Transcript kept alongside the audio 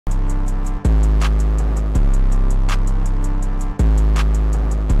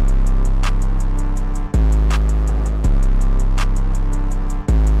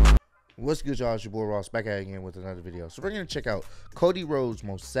What's good, y'all? It's your boy Ross back at it again with another video. So we're going to check out Cody Rhodes'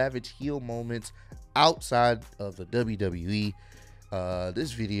 most savage heel moments outside of the WWE.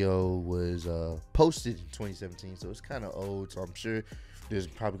 This video was posted in 2017, so it's kind of old, so I'm sure there's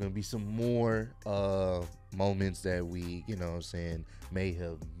probably going to be some more moments that we, you know what I'm saying, may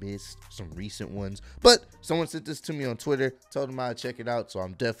have missed, some recent ones. But someone sent this to me on Twitter, told them I'd check it out, so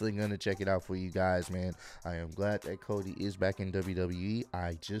I'm definitely going to check it out for you guys, man. I am glad that Cody is back in WWE.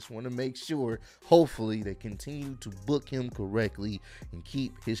 I just want to make sure, hopefully, they continue to book him correctly and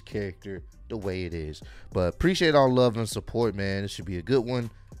keep his character the way it is. But appreciate all love and support, man. This should be a good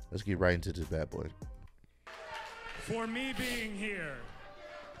one. Let's get right into this bad boy. For me being here,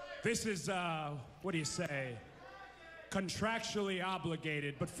 this is, what do you say, contractually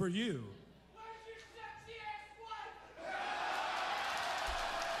obligated, but for you.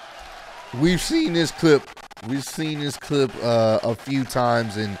 We've seen this clip. We've seen this clip a few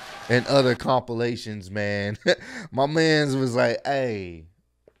times in other compilations, man. My man's was like, hey,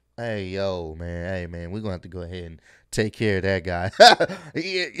 yo, man, hey, man, we're going to have to go ahead and take care of that guy.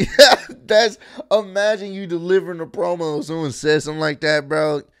 That's, imagine you delivering a promo, someone says something like that,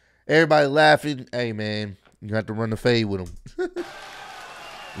 bro. Everybody laughing. Hey, man, you have to run the fade with him.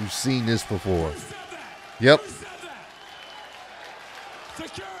 We've seen this before. Yep.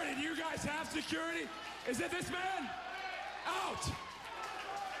 Security, do you guys have security? Is it this man? Out.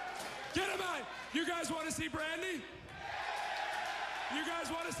 Get him out. You guys want to see Brandy? You guys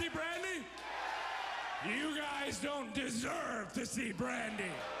want to see Brandy? You guys don't deserve to see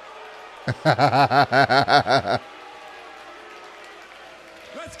Brandy.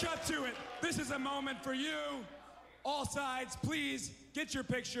 Let's cut to it. This is a moment for you. All sides, please get your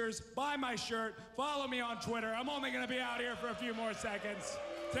pictures, buy my shirt, follow me on Twitter. I'm only going to be out here for a few more seconds.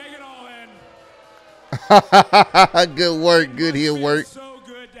 Take it all in. Good work. Good heel work. So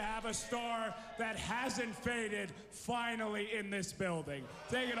good to have a star that hasn't faded finally in this building.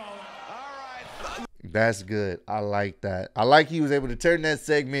 Take it all in. All right. That's good. I like that. I like he was able to turn that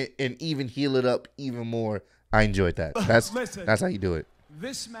segment and even heal it up even more. I enjoyed that. That's how you do it.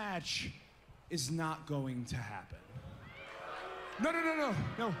 This match is not going to happen.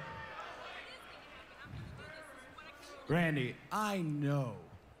 No. Randy, I know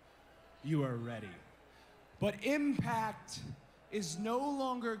you are ready, but Impact is no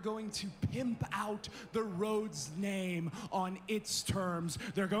longer going to pimp out the Rhodes name on its terms.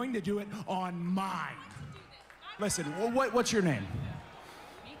 They're going to do it on mine. Listen, what's your name?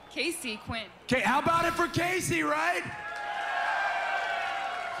 Casey Quinn. Okay, how about it for Casey, right?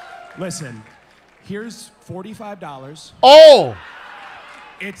 Listen, here's $45. Oh!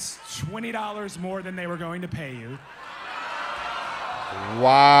 It's $20 more than they were going to pay you.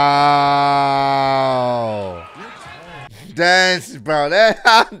 Wow. That's, bro.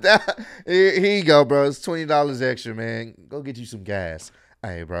 Here you go, bro. It's $20 extra, man. Go get you some gas.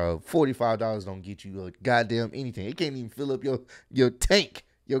 Hey, bro, $45 don't get you a goddamn anything. It can't even fill up your tank,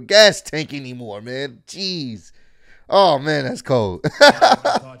 your gas tank anymore, man. Jeez. Oh, man, that's cold. I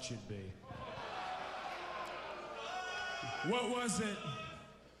thought you'd be. What was it?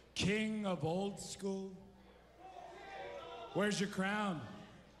 King of old school? Where's your crown?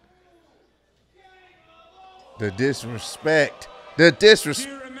 The disrespect. The disrespect.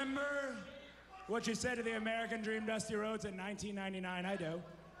 Do you remember what you said to the American Dream Dusty Rhodes in 1999? I do.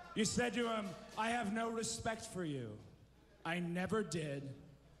 You said to him, I have no respect for you. I never did.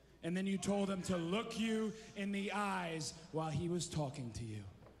 And then you told him to look you in the eyes while he was talking to you.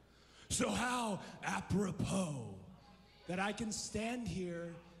 So how apropos that I can stand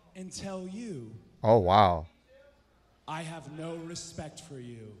here and tell you, oh, wow, I have no respect for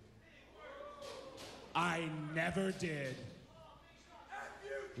you. I never did.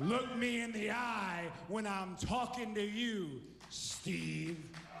 Look me in the eye when I'm talking to you, Steve.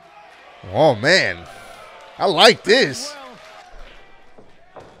 Oh, man. I like this.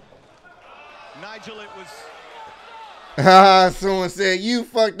 Nigel, it was... Someone said you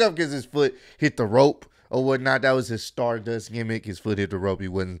fucked up because his foot hit the rope or whatnot. That was his Stardust gimmick. His foot hit the rope. He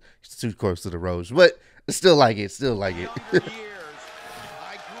wasn't too close to the ropes. But still like it. Still like it. Years,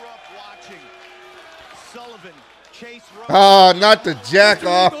 I grew up watching Sullivan chase Rhodes. Oh, not the jack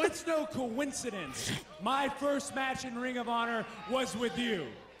off. It's no coincidence. My first match in Ring of Honor was with you.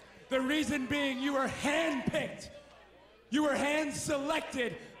 The reason being you were handpicked. You were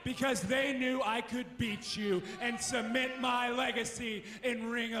hand-selected because they knew I could beat you and cement my legacy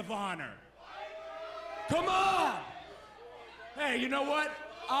in Ring of Honor. Come on! Hey, you know what?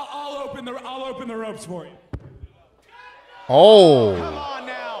 I'll open the ropes for you. Oh. Come on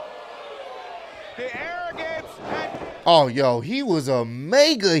now. The arrogance and Oh, yo, he was a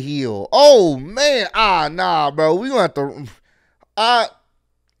mega heel. Oh, man. Nah, bro. We gonna have to.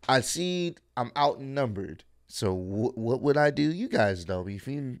 I see I'm outnumbered. So what would I do? You guys know me. If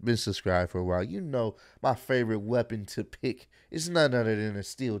you've been subscribed for a while, you know my favorite weapon to pick is none other than a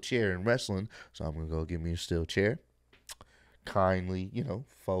steel chair in wrestling. So I'm going to go get me a steel chair. Kindly,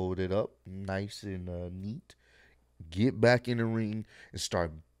 fold it up nice and neat. Get back in the ring and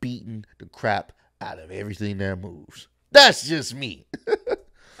start beating the crap out of everything that moves. That's just me.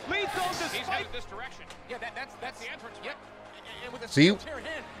 Lethal, he's headed this direction. Yeah, that's the entrance. Yep. And with a See? chair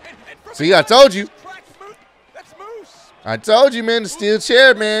hand, See, I told you. That's Moose. I told you, man. The steel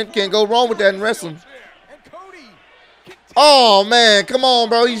chair, man. Can't go wrong with that in wrestling. And Cody. Oh, man. Come on,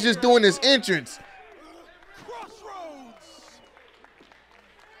 bro. He's just doing his entrance. Crossroads.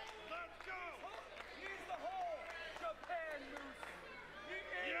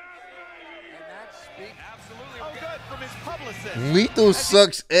 And that's big. Absolutely. Oh, good from his publicist. Lethal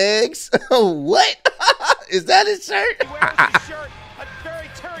sucks eggs. What? Is that his shirt? He wears his shirt, a very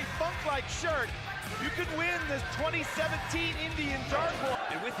Terry Funk-like shirt. You could win this 2017 Indian Dark Horse.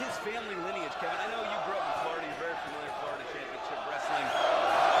 And with his family lineage, Kevin, I know you grew up in Florida. You're very familiar with Florida Championship Wrestling.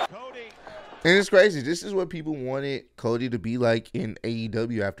 Cody. And it's crazy. This is what people wanted Cody to be like in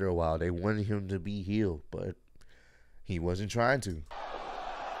AEW after a while. They wanted him to be heel, but he wasn't trying to.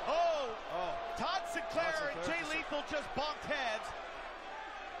 Oh, Todd Sinclair and Jay Lethal just bumped heads.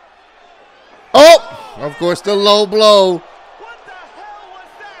 Oh, of course, the low blow. What the hell was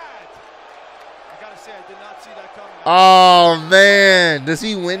that? I gotta say, I did not see that coming. Oh, man. Does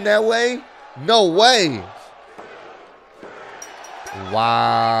he win that way? No way.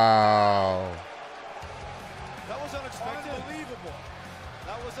 Wow. That was unexpected. Unbelievable.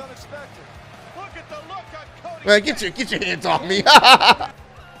 That was unexpected. Look at the look on Cody. Man, get your hands off me. Are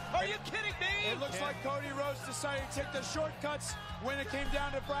you kidding me? It looks like Cody Rhodes decided to take the shortcuts when it came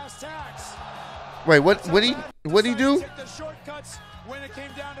down to brass tacks. Wait, what'd he do? Take the shortcuts when it came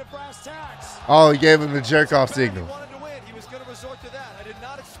down to brass tacks. Oh, he gave him the jerk off He signal. wanted to win. He was going to resort to that. I did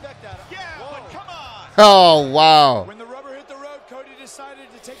not expect that. Yeah, but come on. Oh, wow. When the rubber hit the road, Cody decided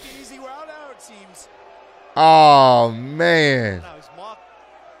to take the easy route out, it seems. Oh, man. Now he's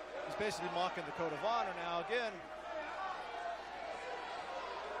basically mocking the code of honor now again.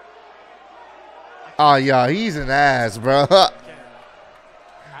 Oh, yeah, he's an ass, bro.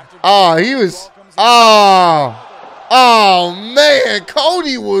 Oh, he was. Oh, man.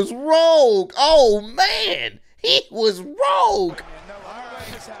 Cody was rogue. Oh, man. He was rogue.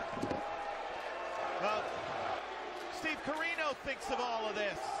 Well, Steve Corino thinks of all of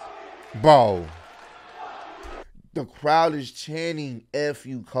this. Bro. The crowd is chanting F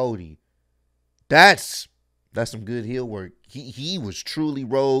you, Cody. That's some good heel work. He was truly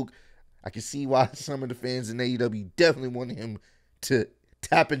rogue. I can see why some of the fans in AEW definitely wanted him to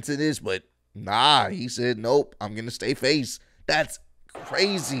tap into this, but nah, he said, nope, I'm going to stay face. That's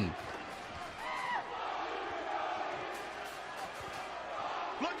crazy.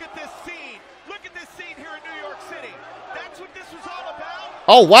 Look at this scene. Look at this scene here in New York City. That's what this was all about.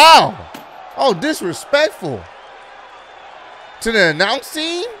 Oh, wow. Oh, disrespectful. To the announce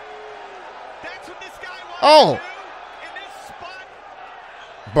team? That's what this guy wants Oh. to do in this spot.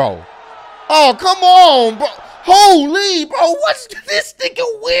 Bro. Oh, come on, bro. Holy, bro. What's this nigga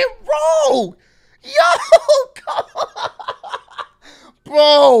went wrong? Yo, come on.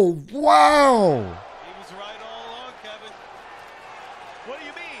 Bro, wow. He was right all along, Kevin. What do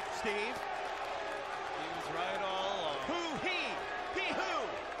you mean, Steve? He was right all along. Who? He who?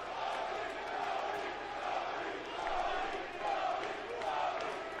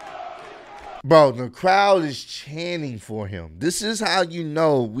 Bro, the crowd is chanting for him. This is how you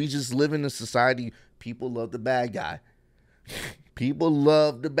know we just live in a society. People love the bad guy. People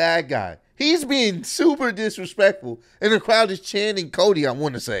love the bad guy. He's being super disrespectful, and the crowd is chanting Cody, I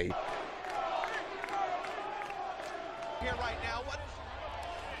want to say. Here right now. What?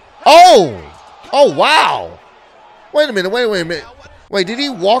 Oh, wow. Wait a minute, wait a minute. Wait, did he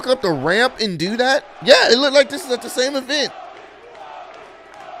walk up the ramp and do that? Yeah, it looked like this is at the same event.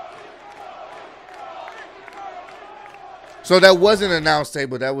 So that wasn't an announce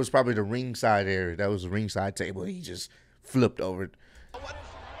table. That was probably the ringside area. That was the ringside table. He just flipped over it. Hey,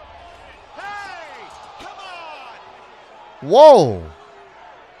 come on. Whoa.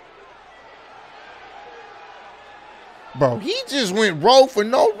 Bro, he just went rogue for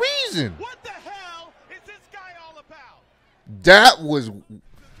no reason. What the hell is this guy all about? That was...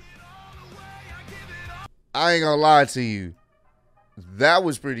 I ain't gonna lie to you. That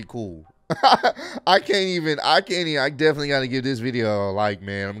was pretty cool. I definitely got to give this video a like,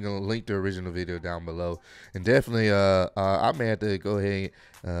 man. I'm going to link the original video down below. And definitely, I may have to go ahead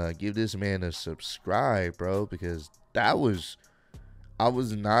and give this man a subscribe, bro, because I was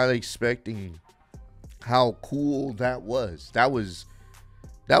not expecting how cool that was. That was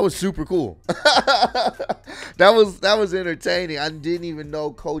super cool. that was entertaining. I didn't even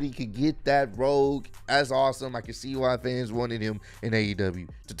know Cody could get that rogue. That's awesome. I can see why fans wanted him in AEW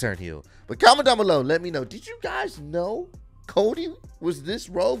to turn heel. But comment down below. Let me know. Did you guys know Cody was this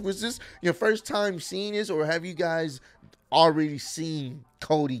rogue? Was this your first time seeing this, or have you guys already seen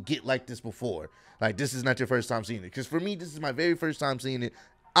Cody get like this before? Like, this is not your first time seeing it. Because for me, this is my very first time seeing it.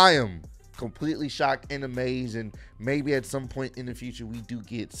 I am completely shocked and amazed, and maybe at some point in the future we do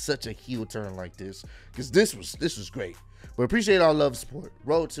get such a heel turn like this, because this was great. But appreciate all love, support.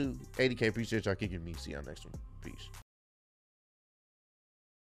 Road to 80K. Appreciate y'all kicking me. See y'all next one. Peace.